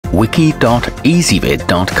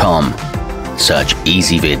wiki.ezvid.com. Search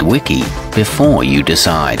Ezvid Wiki before you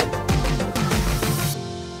decide.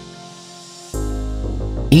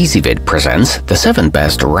 Ezvid presents the 7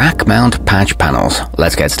 best rack mount patch panels.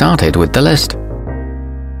 Let's get started with the list.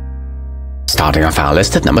 Starting off our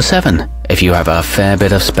list at number 7. If you have a fair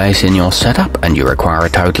bit of space in your setup and you require a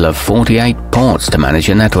total of 48 ports to manage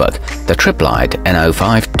your network, the tripp lite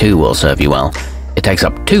N052 will serve you well. It takes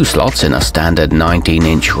up 2 slots in a standard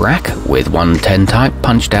 19-inch rack with 110 type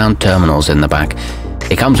punch-down terminals in the back.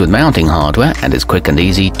 It comes with mounting hardware and is quick and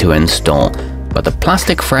easy to install, but the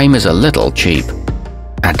plastic frame is a little cheap.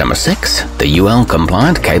 At number 6, the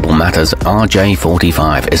UL-compliant Cable Matters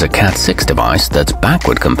RJ45 is a Cat6 device that's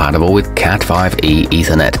backward compatible with Cat5e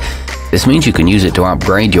Ethernet. This means you can use it to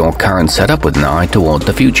upgrade your current setup with an eye toward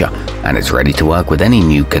the future, and it's ready to work with any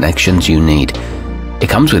new connections you need. It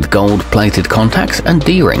comes with gold-plated contacts and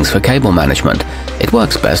D-rings for cable management. It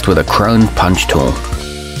works best with a Krone punch tool.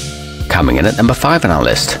 Coming in at number 5 on our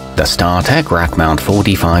list, the StarTech Rack Mount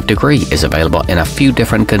 45 Degree is available in a few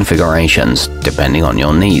different configurations, depending on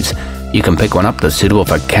your needs. You can pick one up that's suitable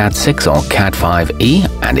for Cat6 or Cat5e,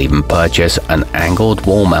 and even purchase an angled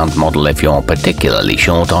wall mount model if you're particularly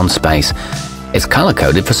short on space. It's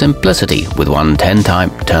color-coded for simplicity with 110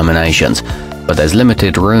 type terminations, but there's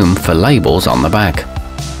limited room for labels on the back.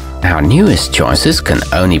 Our newest choices can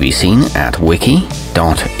only be seen at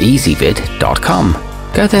wiki.ezvid.com.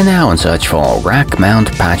 Go there now and search for rack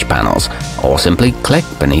mount patch panels, or simply click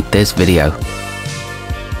beneath this video.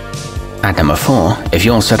 At number 4, if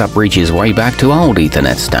your setup reaches way back to old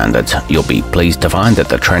Ethernet standards, you'll be pleased to find that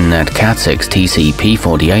the TrendNet Cat6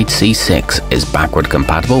 TCP48C6 is backward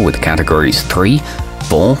compatible with categories 3,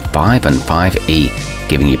 4, 5 and 5e,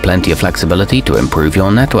 giving you plenty of flexibility to improve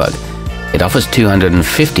your network. It offers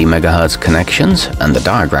 250 MHz connections, and the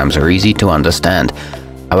diagrams are easy to understand.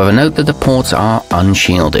 However, note that the ports are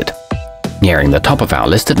unshielded. Nearing the top of our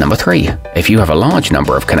list at number 3. If you have a large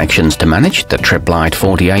number of connections to manage, the tripp lite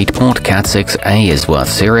 48-port Cat6a is worth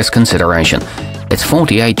serious consideration. Its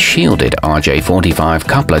 48 shielded RJ45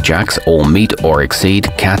 coupler jacks all meet or exceed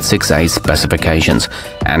Cat6a specifications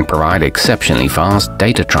and provide exceptionally fast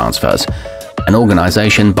data transfers. An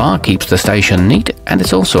organization bar keeps the station neat, and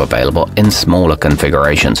it's also available in smaller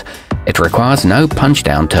configurations. It requires no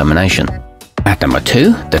punch-down termination. At number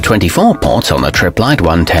 2, the 24 ports on the tripp lite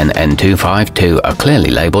 110N252 are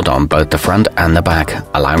clearly labeled on both the front and the back,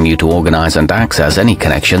 allowing you to organize and access any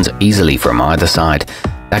connections easily from either side.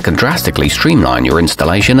 That can drastically streamline your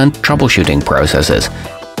installation and troubleshooting processes.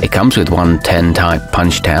 It comes with 110 type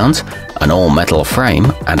punch-downs, an all-metal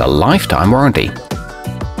frame, and a lifetime warranty.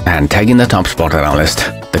 And taking the top spot on our list,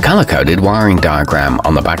 the color-coded wiring diagram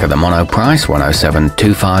on the back of the monoprice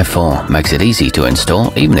 107254 makes it easy to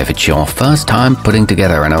install even if it's your first time putting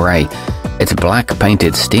together an array. Its black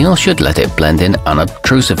painted steel should let it blend in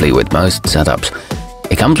unobtrusively with most setups.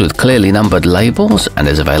 It comes with clearly numbered labels and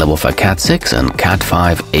is available for Cat6 and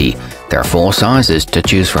Cat5e. There are 4 sizes to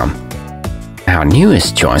choose from. Our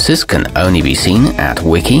newest choices can only be seen at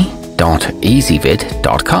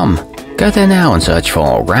wiki.ezvid.com. Go there now and search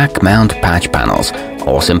for rack mount patch panels,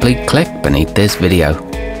 or simply click beneath this video.